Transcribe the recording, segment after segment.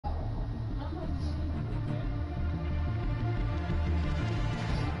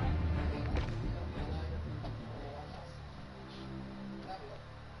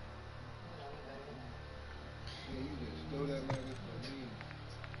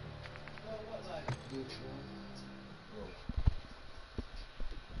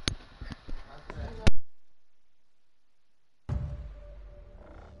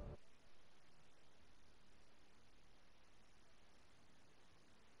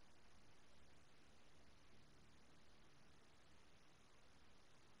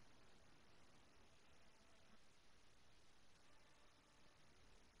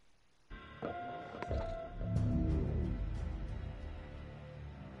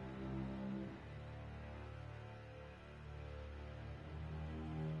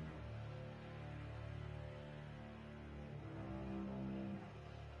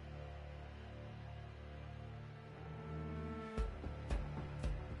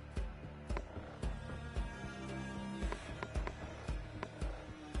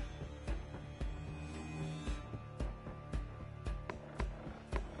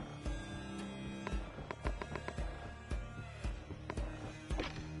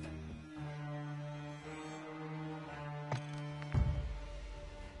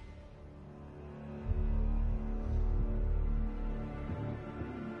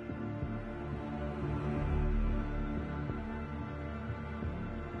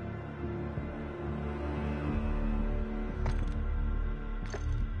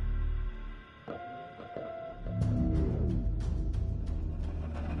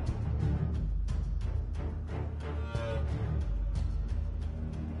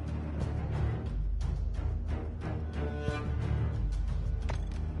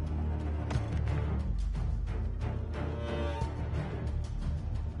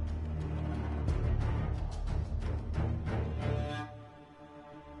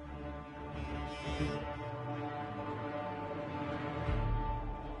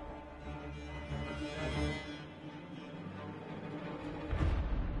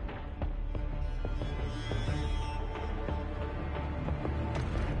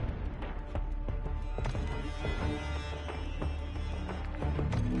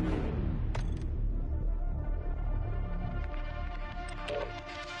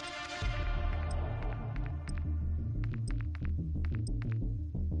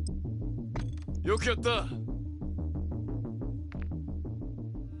よくやった。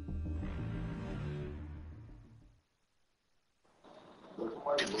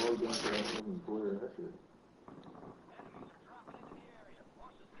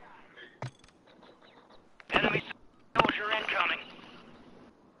Enemy soldier incoming.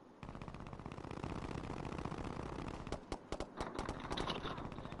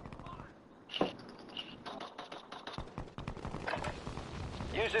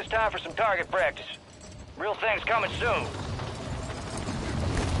 Use this time for some target practice. Real thing's coming soon.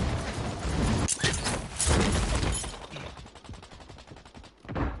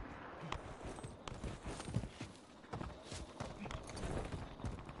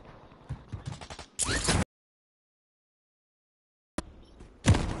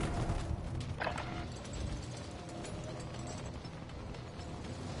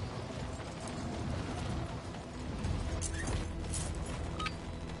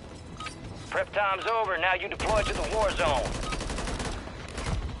 Prep time's over, now you deploy to the war zone.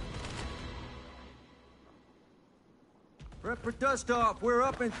 Prep for dust off. We're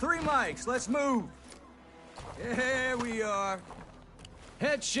up in 3 mics. Let's move. Here we are.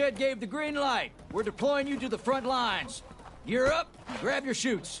 Head shed gave the green light. We're deploying you to the front lines. Gear up, grab your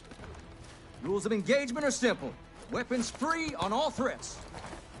chutes. Rules of engagement are simple. Weapons free on all threats.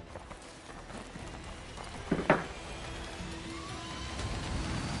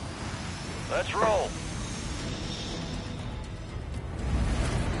 Let's roll.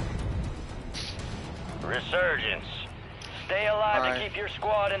 Resurgence. Stay alive to keep your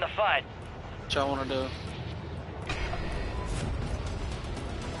squad in the fight. What y'all wanna do?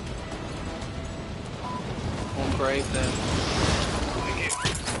 One break then.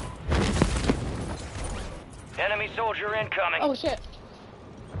 Enemy soldier incoming. Oh shit.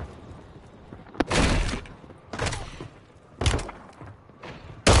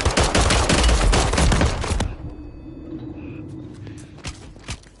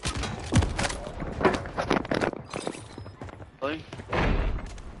 Really?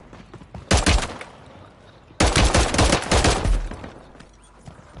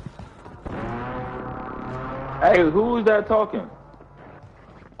 Hey, who was that talking?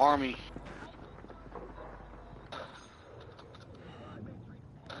 Army.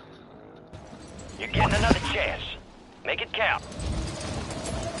 You're getting another chance. Make it count.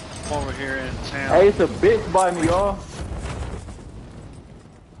 Over here in town. Hey, it's a bitch by me, y'all.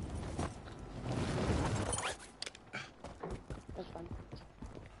 That's fine.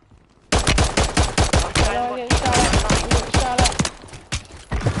 Yeah, shot up.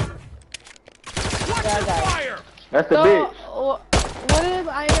 bad guy. Fire! That's the So, bitch. what if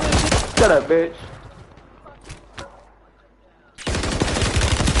I am a Shut up, bitch.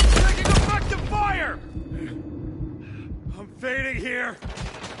 Taking effective fire! I'm fading here.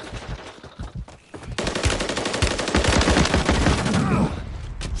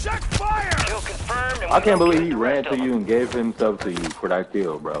 Check fire! Kill confirmed. And I can't we'll believe get he the ran rest to of you them. and gave himself to you for that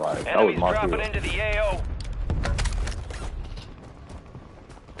kill, bro. Like, that was Enemies my dropping kill. into the AO.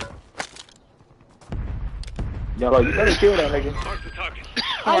 Yeah, like, you better kill that nigga.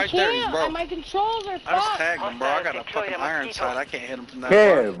 I Right there, he's can't. broke. My controls are I just fucked. tagged him, bro. I got a fucking iron sight. I can't hit him from that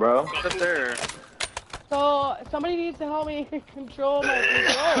Yeah, far. bro. Up there. So somebody needs to help me control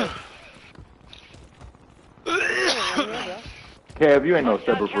my controls. Kev, you ain't no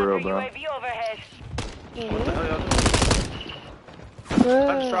stepper for real, bro. UAV overhead. What the hell y'all doing?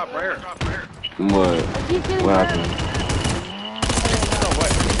 I just dropped right here. What? I keep getting What hurt. happened? No way.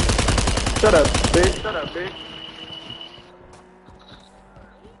 Shut up, bitch. Shut up, bitch.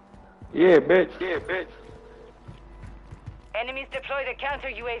 Yeah, bitch. Yeah, bitch. Enemies deploy the counter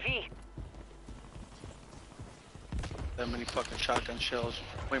UAV. That many fucking shotgun shells.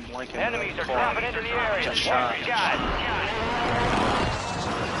 Point blank. Enemies are dropping into the area. Just Watch shot. the skies.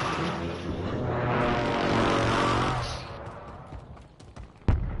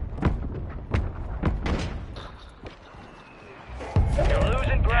 You're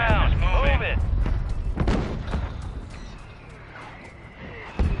losing ground. Move it.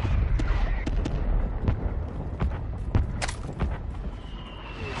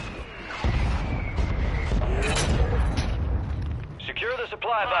 Secure the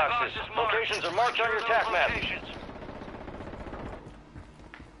supply boxes. Locations are marked on your attack map.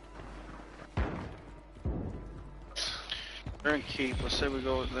 They're in keep. Let's say we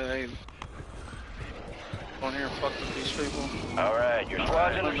go with the on here and fuck with these people. All right, your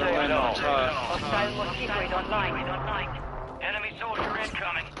squad's in the safe Land on zone. top. Hostile mosquito online. Enemy soldier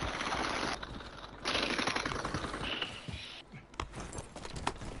incoming.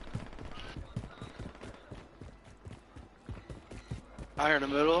 Higher in the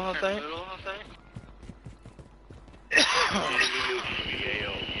middle, I think.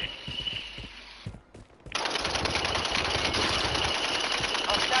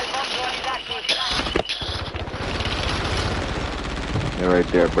 They're right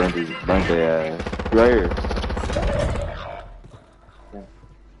there. Burnt their ass. Right here.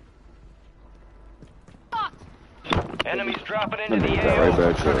 Enemies dropping into That the nigga got AO. right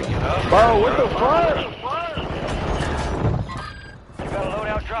back there. Bro, what the fuck? You got a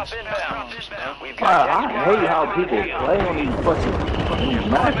loadout drop inbound. We've Bro, got I hate how people play on these fucking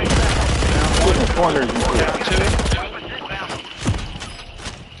matches. Putting corners and shit.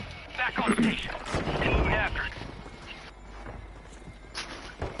 Back on station. Moving after it.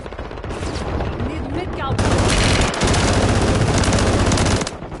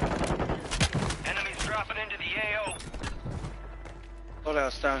 Enemies dropping into the AO.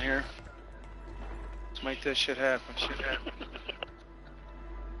 Loadout's down here. Let's make this shit happen.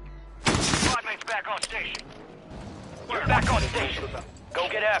 Squad mates back on station. We're back on station. Go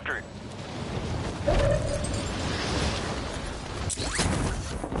get after it.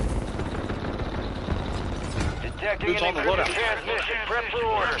 Detecting Who's an on the encrypted loadout? transmission. Prep for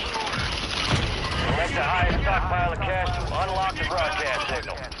orders. Select the highest stockpile of cash to unlock the broadcast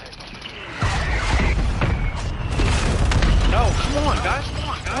signal. No, come on, guys.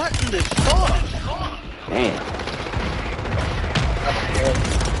 What in the fuck? Damn.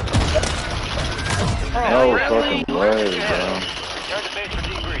 No fucking way, bro. Turn to base for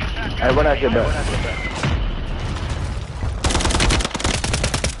debrief. Hey, run that shit back.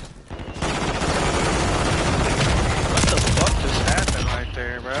 What the fuck just happened right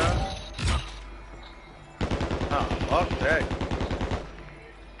there, bro? Oh, fuck that.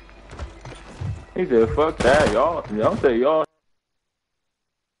 He said, fuck that, y'all. Y'all say y'all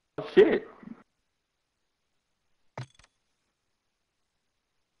shit.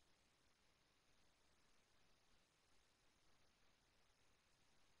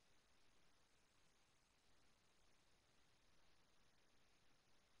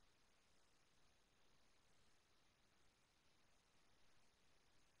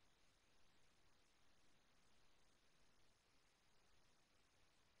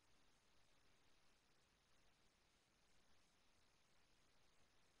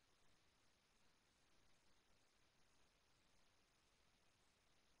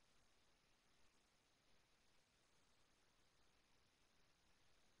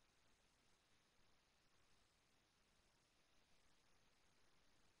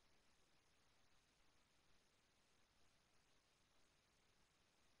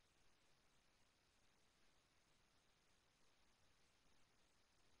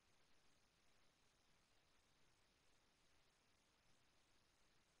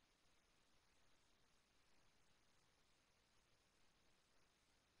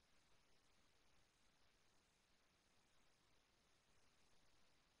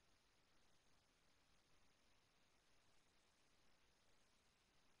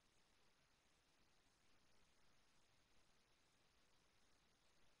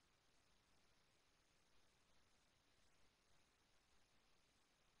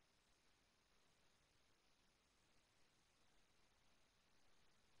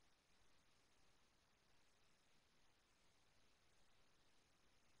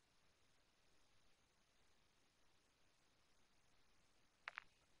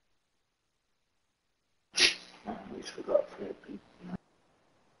 always forgot for it, people.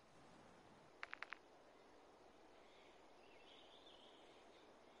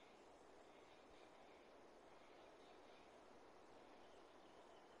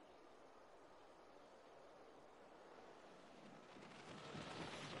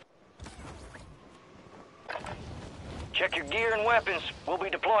 Check your gear and weapons. We'll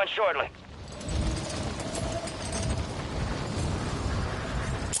be deploying shortly.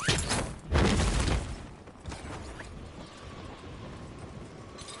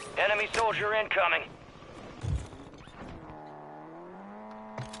 Enemy soldier incoming.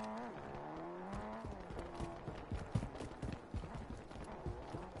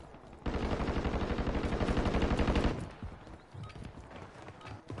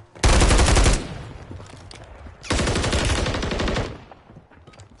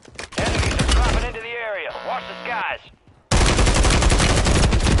 Enemies are dropping into the area. Watch the skies.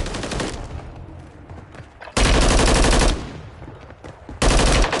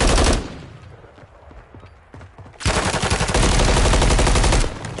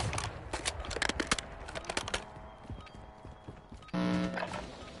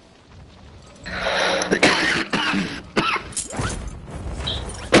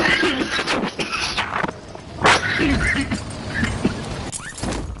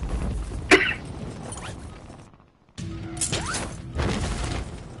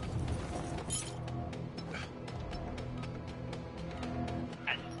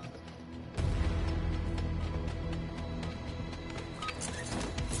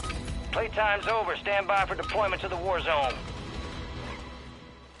 Playtime's over. Stand by for deployment to the war zone.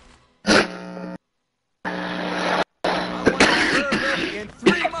 In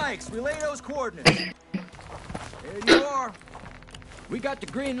 3 mics, relay those coordinates. There you are. We got the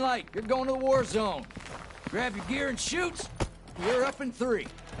green light. You're going to the war zone. Grab your gear and shoot. We're up in 3.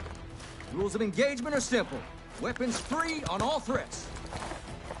 Rules of engagement are simple. Weapons free on all threats.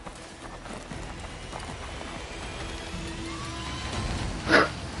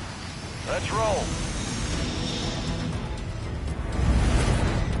 Let's roll.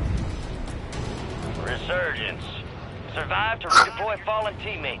 Resurgence. Survive to redeploy fallen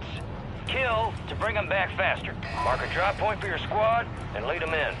teammates. Kill to bring them back faster. Mark a drop point for your squad and lead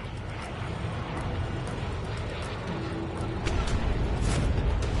them in.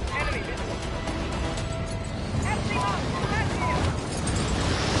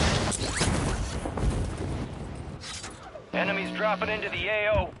 Enemies dropping into the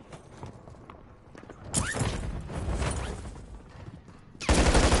AO.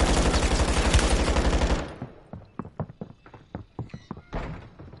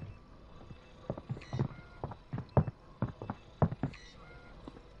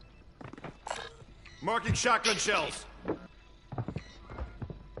 Marking shotgun shells.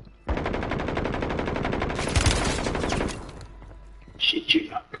 Shit,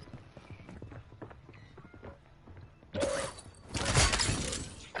 you.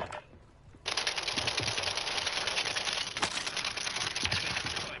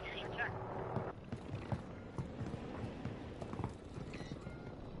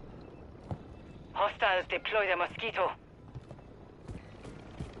 Hostiles deploy the Mosquito.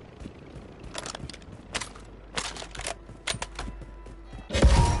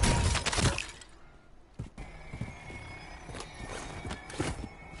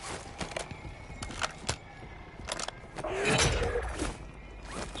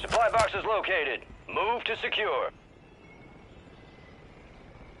 Supply box is located. Move to secure.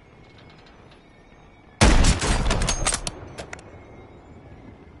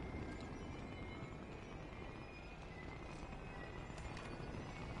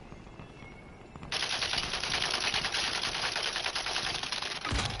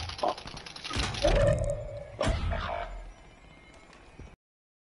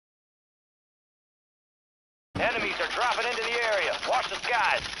 Enemies are dropping into the area. Watch the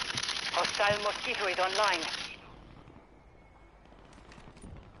skies. Hostile Mosquito is online.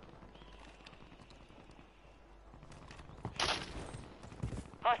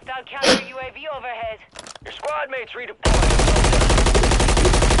 Hostile counter UAV overhead. Your squad mates redeployed.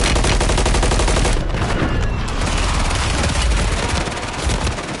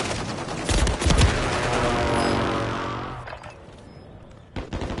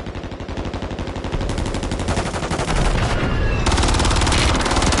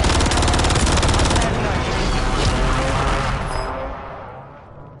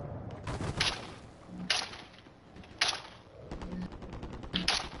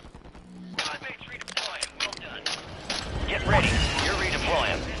 Get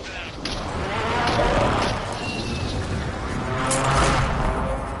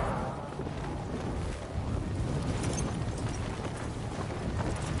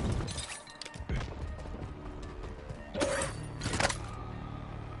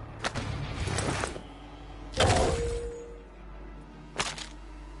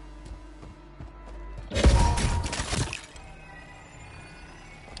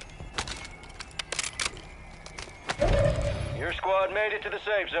made it to the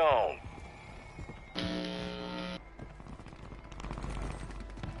safe zone.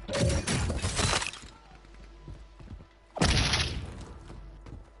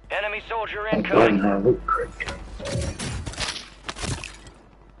 Enemy soldier incoming.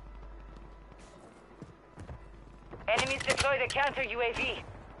 Enemies deploy the counter UAV.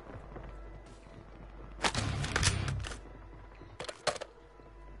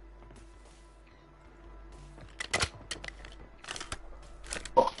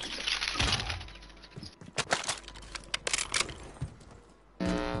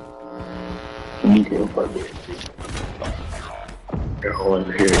 They're all in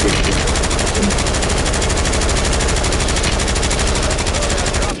here.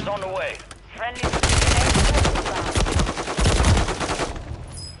 Drops on the way. Friendly precision airstrike.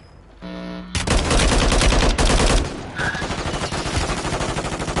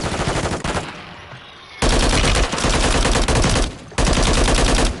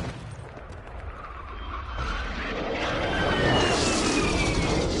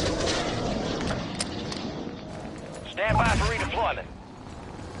 Stand by for redeployment.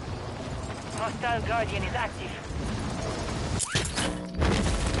 Hostile Guardian is active.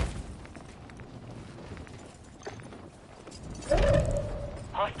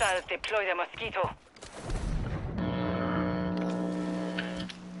 Hostiles deploy the Mosquito.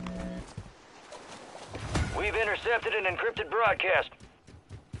 We've intercepted an encrypted broadcast.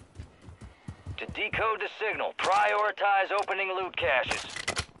 To decode the signal, prioritize opening loot caches.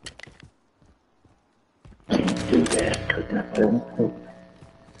 Too bad, cooking up there.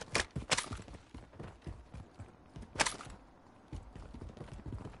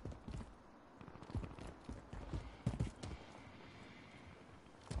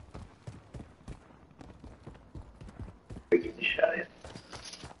 Getting shot at.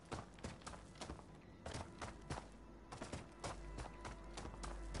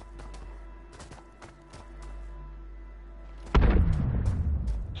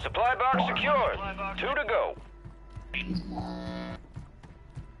 Supply box secured. 2 to go.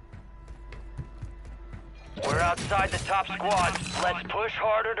 We're outside the top squad. Let's push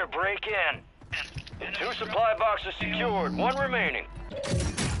harder to break in. 2 supply boxes secured. 1 remaining.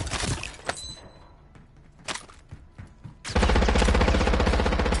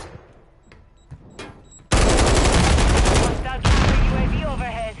 Hostile counter UAV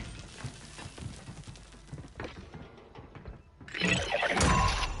overhead.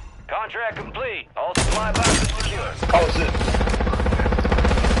 Contract complete. All supply boxes secured. Oh, shit.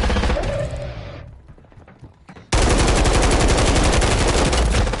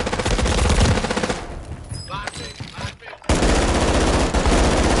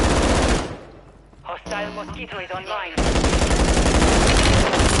 Hostile Mosquito is online.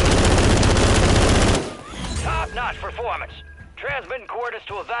 Top-notch performance. Transmitting coordinates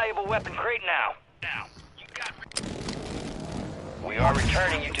to a valuable weapon crate now. We are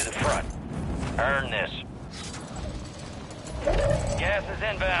returning you to the front. Earn this. Gas is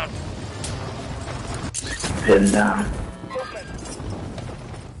inbound. Pin down.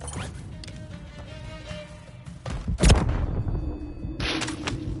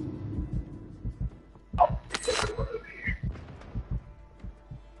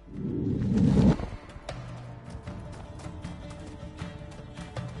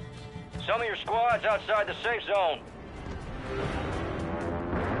 Some of your squads outside the safe zone.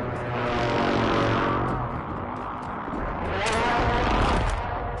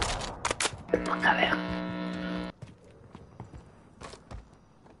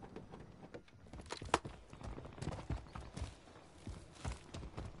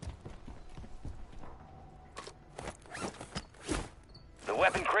 The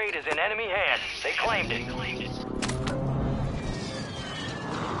weapon crate is in enemy hands. They claimed it.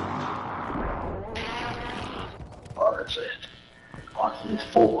 Oh, that's it. Oh, there's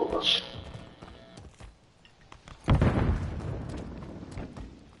 4 of us.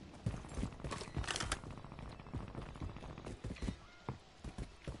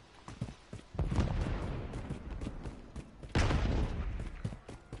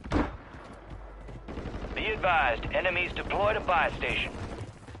 Be advised, enemies deployed a buy station.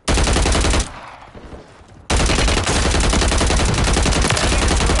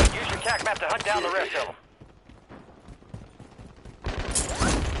 Use your TAC map to hunt down the rest of them.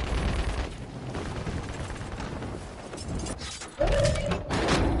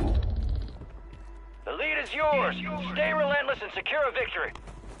 The lead is yours. Stay relentless and secure a victory.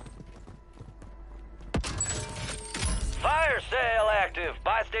 Fire sale active.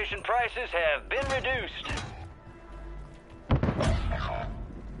 Buy station prices have been reduced.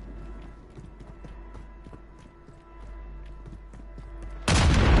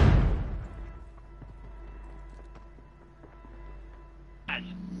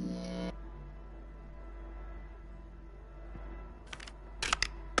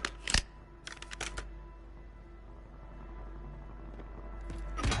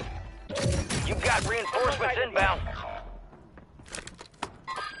 You've got reinforcements inbound.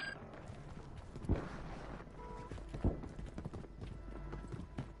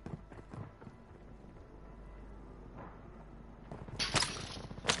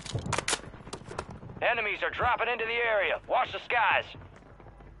 Enemies are dropping into the area. Watch the skies.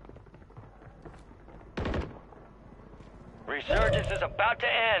 Resurgence is about to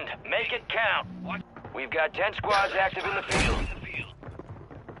end. Make it count. We've got 10 squads active in the field.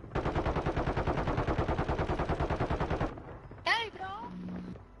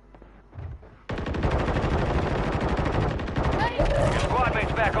 Your squad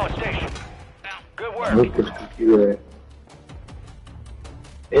mate's back on station. Good work. Look at the computer.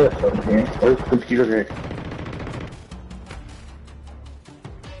 Yes, okay. Where's the computer?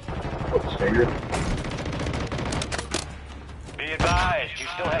 What's there? Be advised, you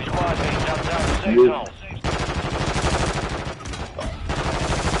still have squad mates outside the safe zone.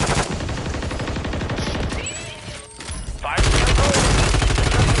 Fire the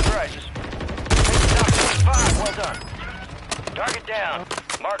gun prices. Top 25, well done. Target down.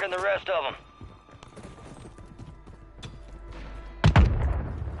 Marking the rest of them.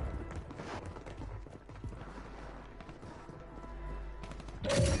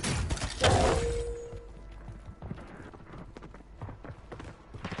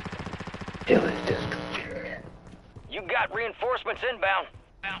 You got reinforcements inbound.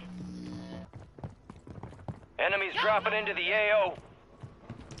 Enemies dropping into the AO.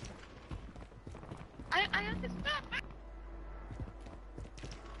 I understand.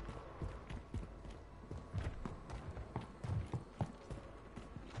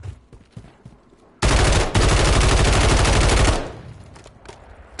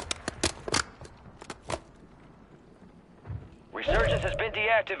 Resurgence has been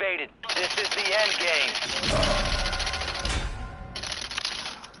deactivated. This is the end game.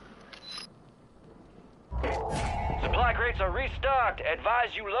 Supply crates are restocked. Advise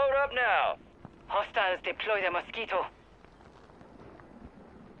you load up now. Hostiles deploy the Mosquito.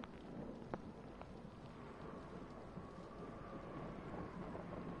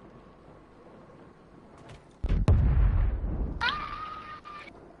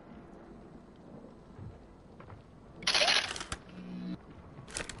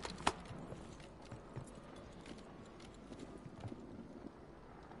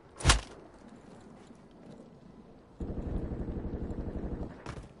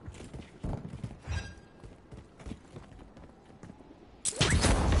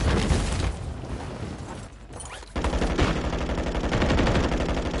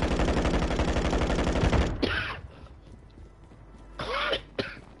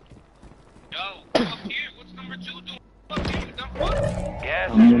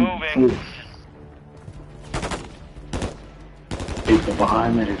 Gas is moving. People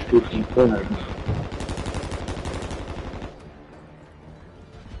behind me, there's 15 footers.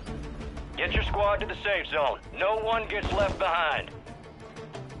 Get your squad to the safe zone. No one gets left behind.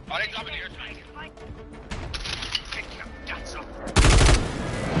 Are they coming here?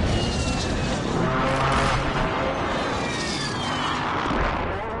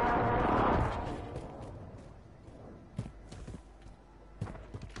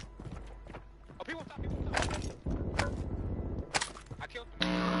 I killed them.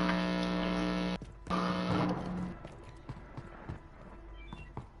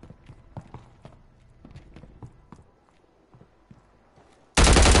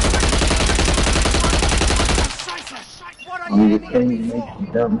 I mean, you can't even make me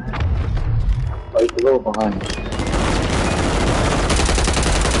dumb. Like the road behind me.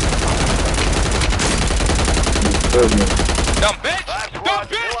 Dumb bitch! Five Dumb squads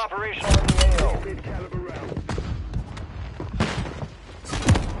bitch! still operational in the AO.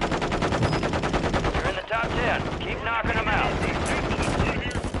 You're in the top 10. Keep knocking them out.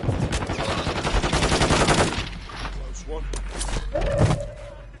 Close one.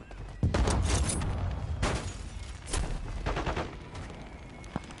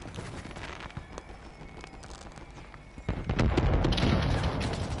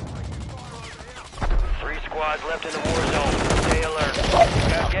 Squads left in the war zone. Stay alert.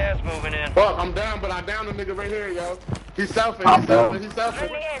 Got gas moving in. Fuck, I'm down, but I downed the nigga right here, yo. He's selfing, I'm he's down. selfing, he's selfing.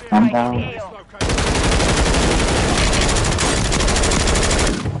 Friendly I'm airstrike in down. the AO.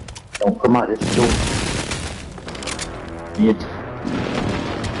 Don't come out this door. Bitch.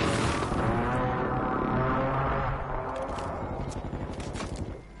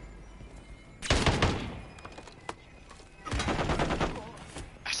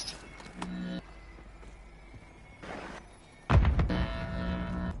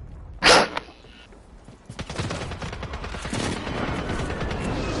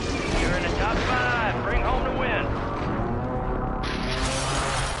 You're in the top Top 5. Bring home the win.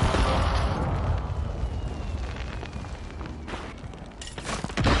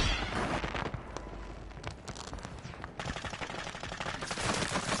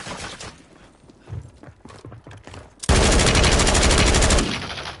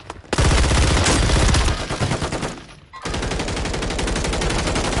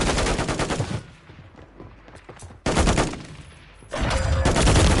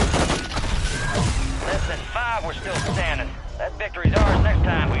 We're still standing. That victory's ours next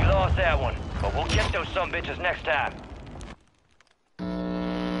time. We lost that one. But we'll get those sumbitches next time.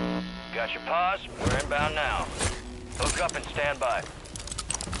 Got your pause? We're inbound now. Hook up and stand by.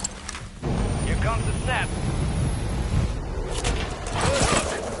 Here comes the snap.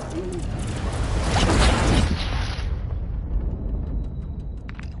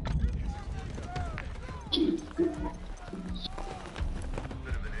 Good hook.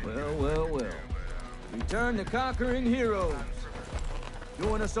 Well, well, well. Return the conquering heroes.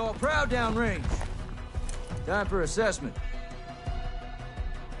 Doing us all proud downrange. Time for assessment.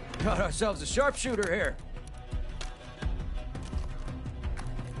 Got ourselves a sharpshooter here.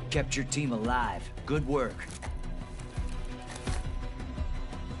 Kept your team alive. Good work.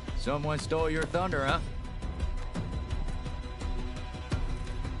 Someone stole your thunder, huh?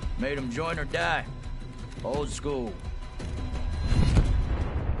 Made them join or die. Old school.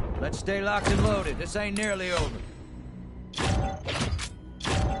 Let's stay locked and loaded. This ain't nearly over.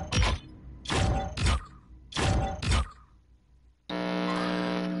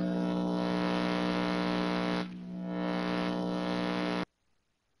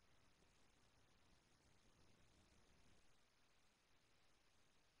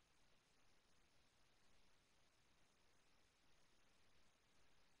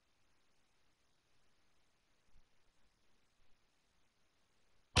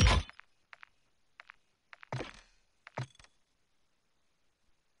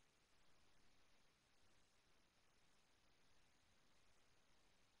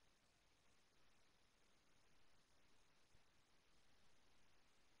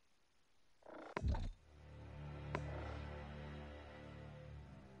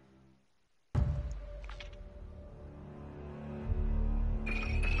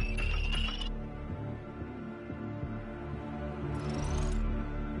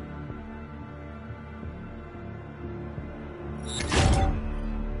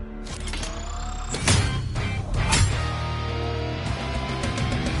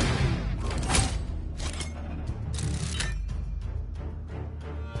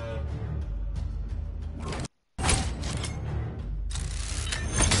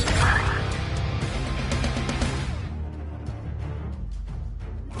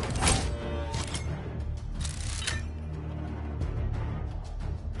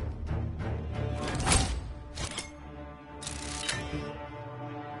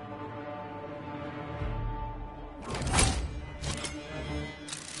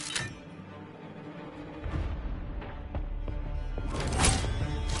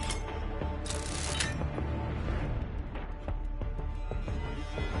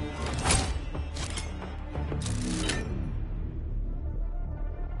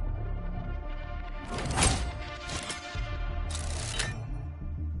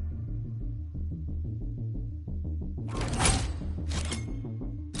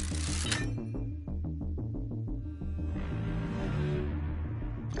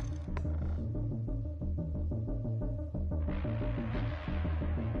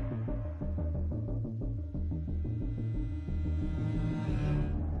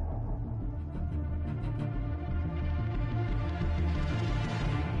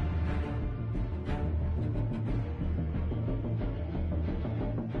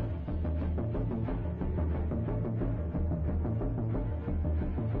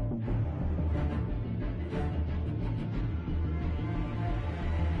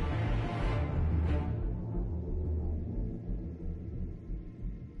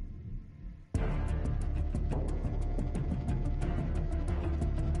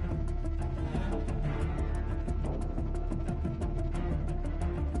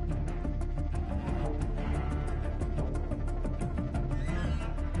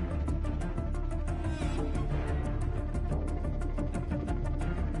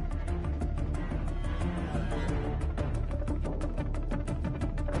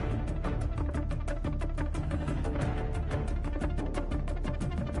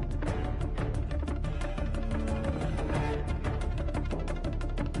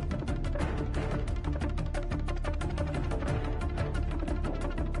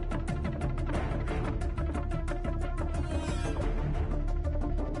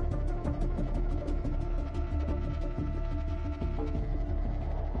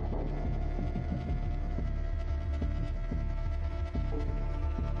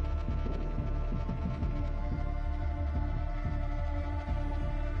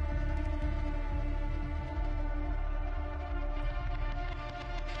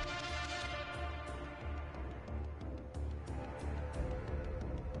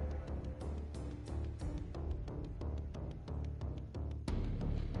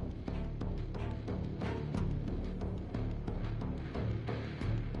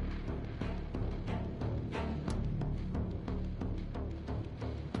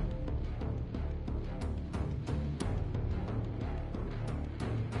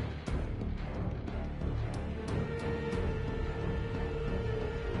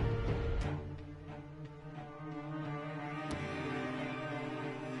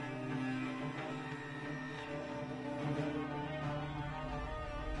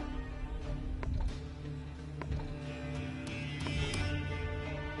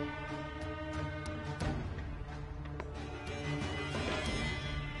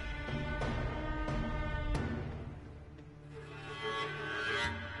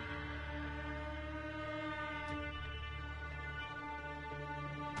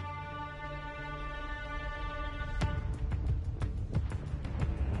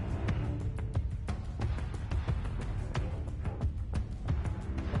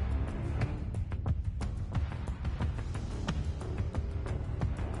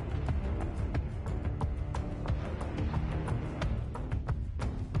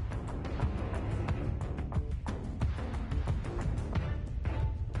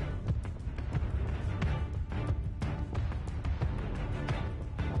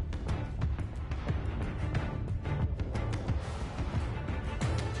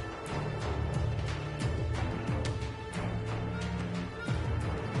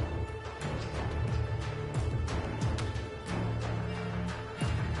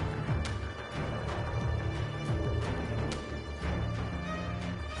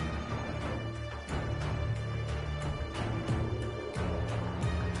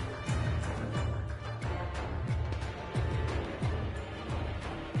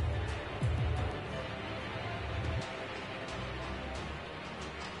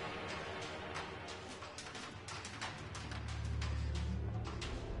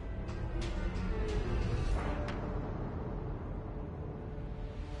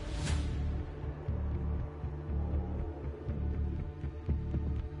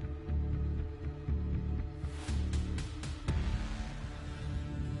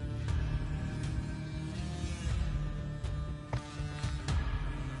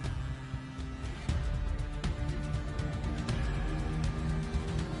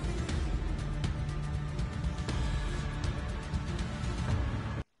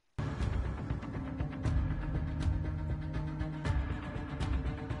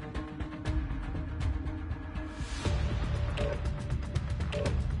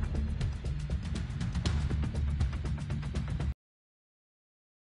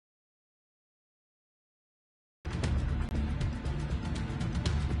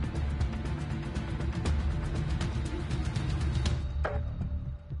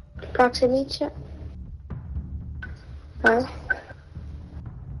 proximity check. Huh?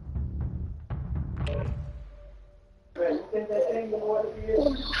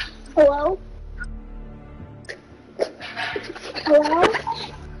 Hello? Hello?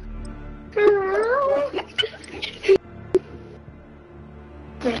 Hello?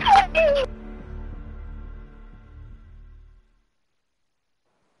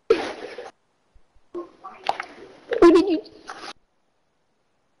 What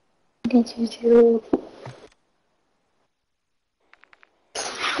did you do?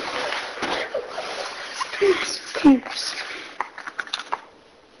 Peeps.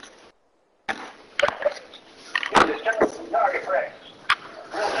 Target ready.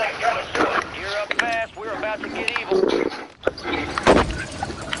 Real thing coming soon. Gear up fast. We're about to get evil.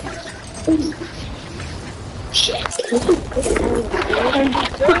 Shit.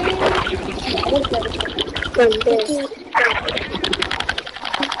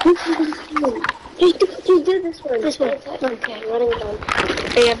 Just do this one. This one. Okay, running down.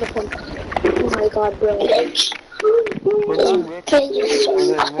 They have the pump. Oh my god, bro. Can you so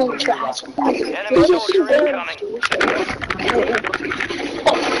fucking trash? Enemy soldier incoming.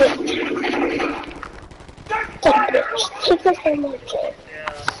 Take that from my chair.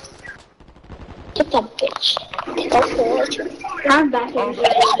 Take that bitch. Take that from my chair. I'm back in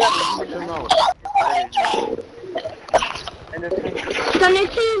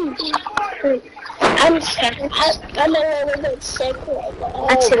I'm sick. I'm a little bit sick right now.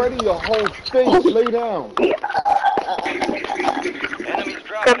 Already your whole face. Lay down. Enemies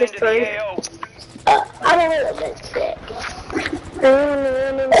dropping into the AO. I'm a little bit sick.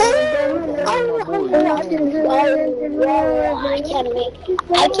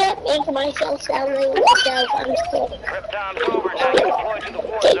 I can't make myself sound like myself. I'm sick. Prep time's over. Now you're deployed to the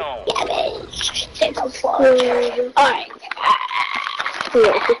war zone. Take a fall. Alright. We're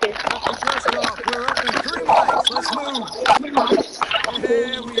up in 3 mics. Let's move.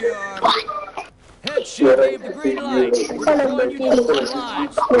 Here we are. Headshot gave the green light. We're deploying you to the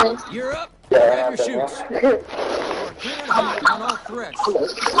front lines. You're up. Grab your shoots. We're clear on all threats. Watch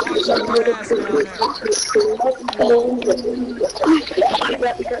your ass down there.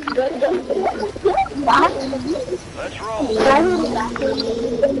 Let's roll.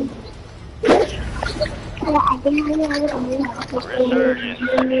 Resurgence.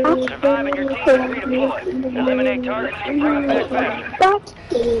 Survive and your team will redeploy. Eliminate targets and bring them back faster.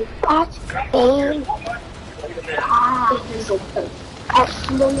 Enemies are dropping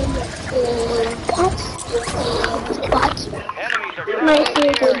in the area.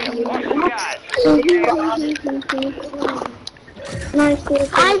 Watch the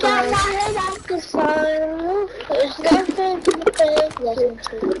skies. I got my head out the sun. There's nothing to pay attention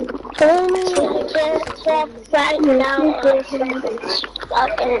to. Told me I can't stop right now.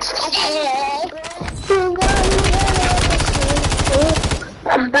 Fucking scared.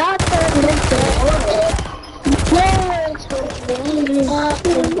 I'm about to miss it. No one told me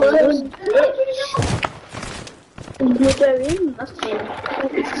nothing was bitch. Literally nothing.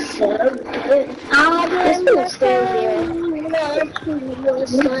 So good. I'm gonna stay here.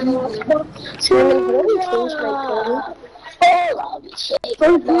 Let's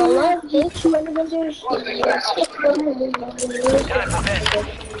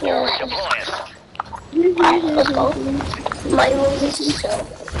go. My room is so.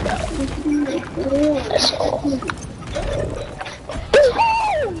 Let's go.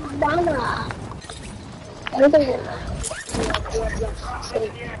 Mama.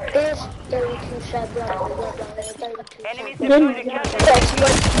 This 32 shot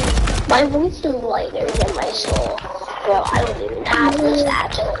my voice is lighter than my soul. Well, I don't even have this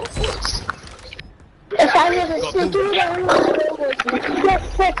tattoos. If I was a sticker, then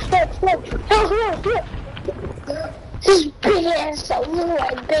flip. This big ass, so little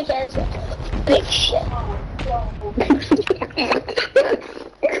like big ass, big shit.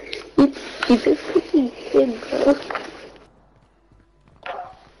 He's a freaking big girl.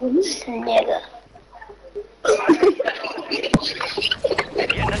 This nigga.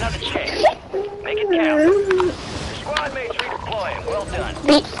 Getting another chance. Make it count. Your squad mates redeploying. Well done.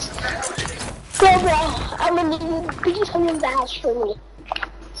 Bro, I'm gonna need you to do something bad for me.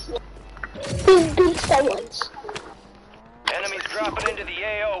 Please beat someone's. Enemies dropping into the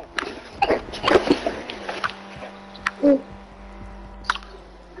AO.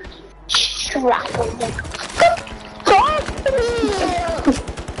 Strap them.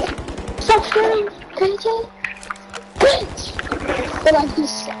 Stop shooting, KJ. Bitch. But like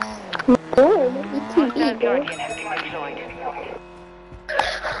this. Oh, it's TV, bro.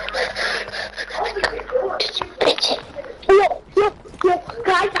 Bitch. Yo.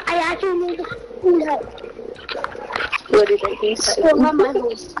 I actually need to help. What did I do? Still on my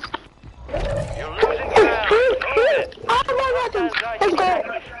host. You're losing ground. Move it. Oh my God! Let's go.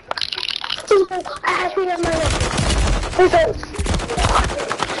 I actually got my host. Let's go.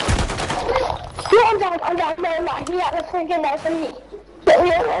 No, I'm down. No, I'm not. He got the freaking knife from me.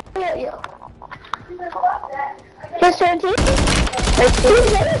 Yo. Just 17? 13?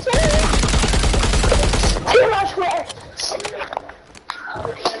 Too much work.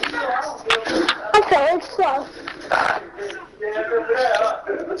 Okay, it's slow.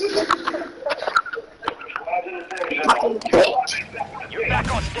 You're back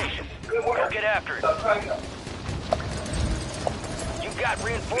on station. Go get after it. You've got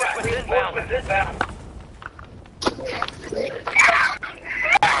reinforcements inbound.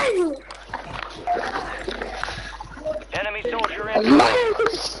 Enemy soldier in.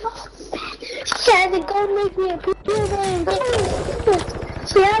 Trying to go make me a computer and get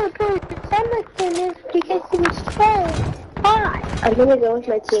see how the stomach thing is because he was trying. Alright, I'm gonna go with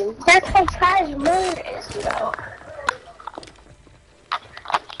my team. That's how Ty's murder is, though.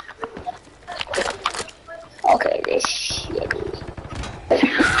 Okay, this shitty.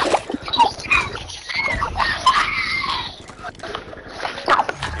 Stop.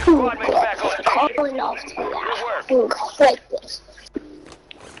 Calling off to that. Like this.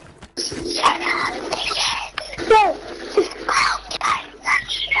 Shut up. No.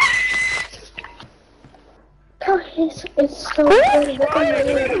 It's so good.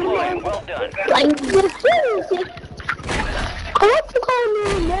 Well done. Like, the thing is, I want to call me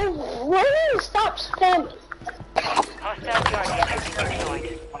never. Why don't you stop spamming? Hostile target has been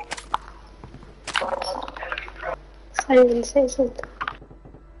deployed. I didn't even say something.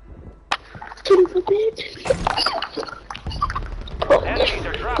 Son of a bitch. Enemies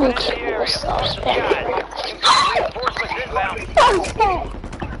are dropping into the area. Stop Guys, reinforcements inbound.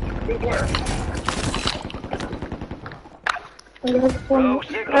 Rogue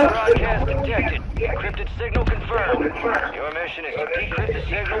signal broadcast detected. Encrypted signal confirmed. Your mission is to decrypt the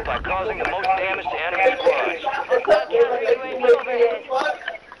signal by causing the most damage to enemy squads.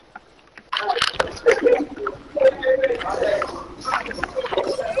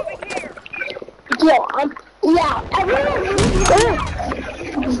 Yo, everyone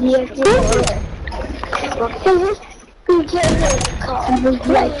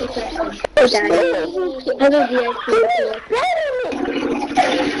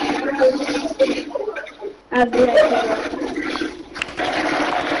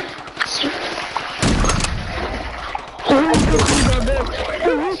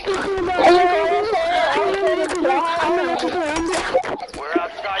We're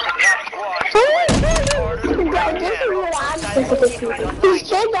outside the top squad. These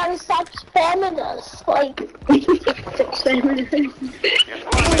kids gotta stop spamming us. Like, spamming us.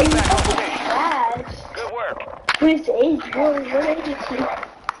 Good work. Who's age? What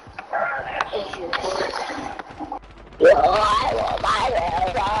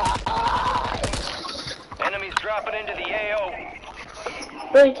Enemies dropping into the AO.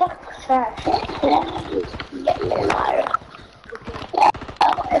 Wait, talk fast.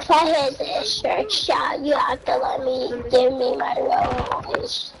 If I hit this shirt shot, you have to let me give me my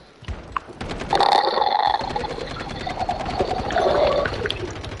rose.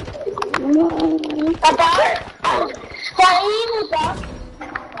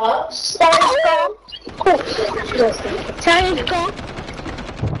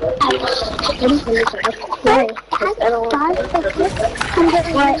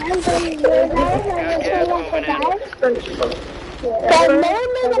 But no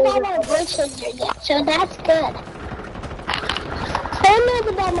one about my voice changer yet, so that's good. No one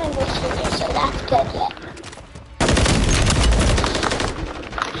about my voice changer, so that's good yet.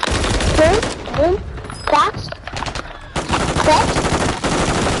 Boom, box, box,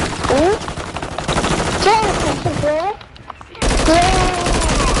 boom.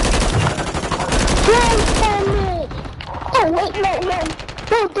 Oh, wait, no,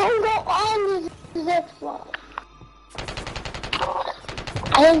 don't go on this zip line.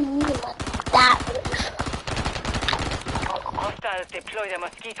 I didn't mean it like that. Hostiles deploy the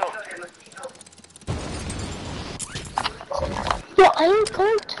mosquito. Yo, I am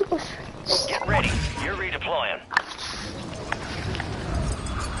going to the... Get ready. You're redeploying.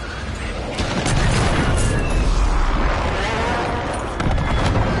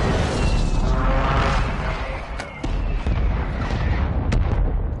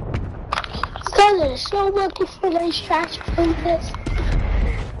 Guys are so lucky for those tracks from this.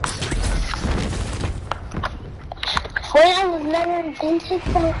 Fortnite was never invented,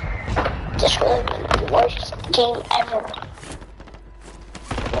 though. This would have been the worst game ever.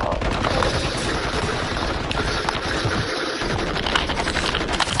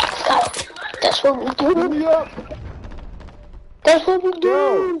 That's what we do. Hit me up. That's what we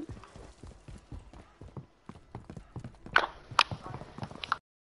do.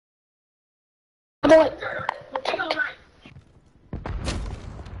 Boy.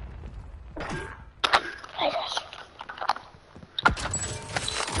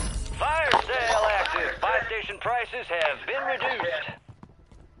 Fire sale active. Buy station prices have been reduced.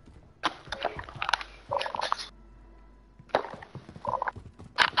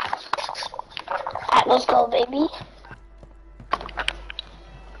 Alright, let's go, baby.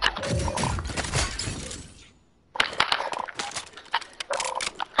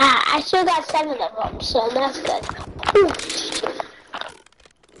 I still got 7 of them, so that's good.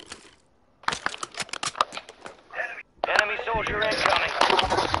 Enemy soldier incoming.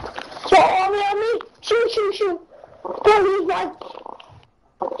 So, on me? Shoot, shoot, shoot. Oh, he's like...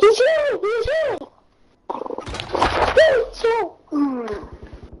 He's here, he's here.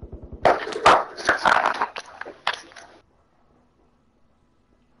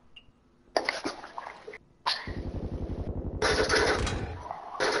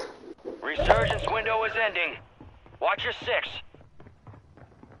 Resurgence window is ending. Watch your 6.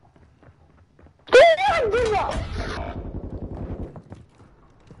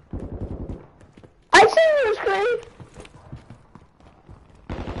 I see your screen.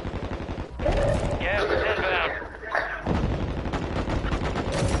 Gas is inbound.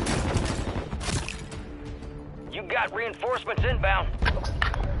 You got reinforcements inbound.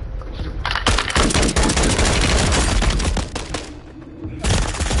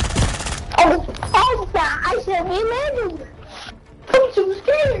 Oh, I said we landed. I'm so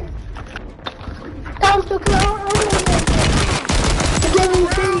scared. I'm so scared. I'm getting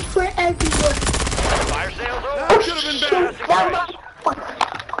things for everywhere. Fire sales over. That should have been better.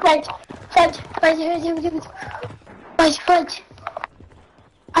 Fudge.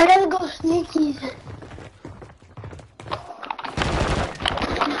 I gotta go sneaky.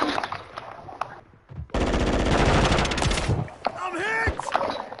 I'm hit!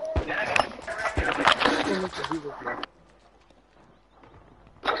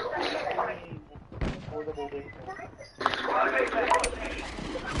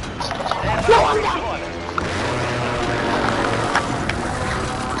 No, I'm down.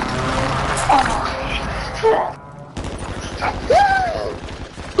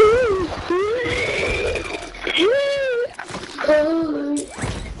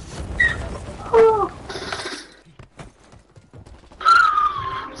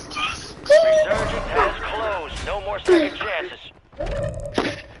 Resurgence has closed. No more second chances.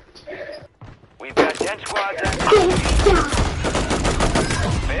 We've got 10 squads active.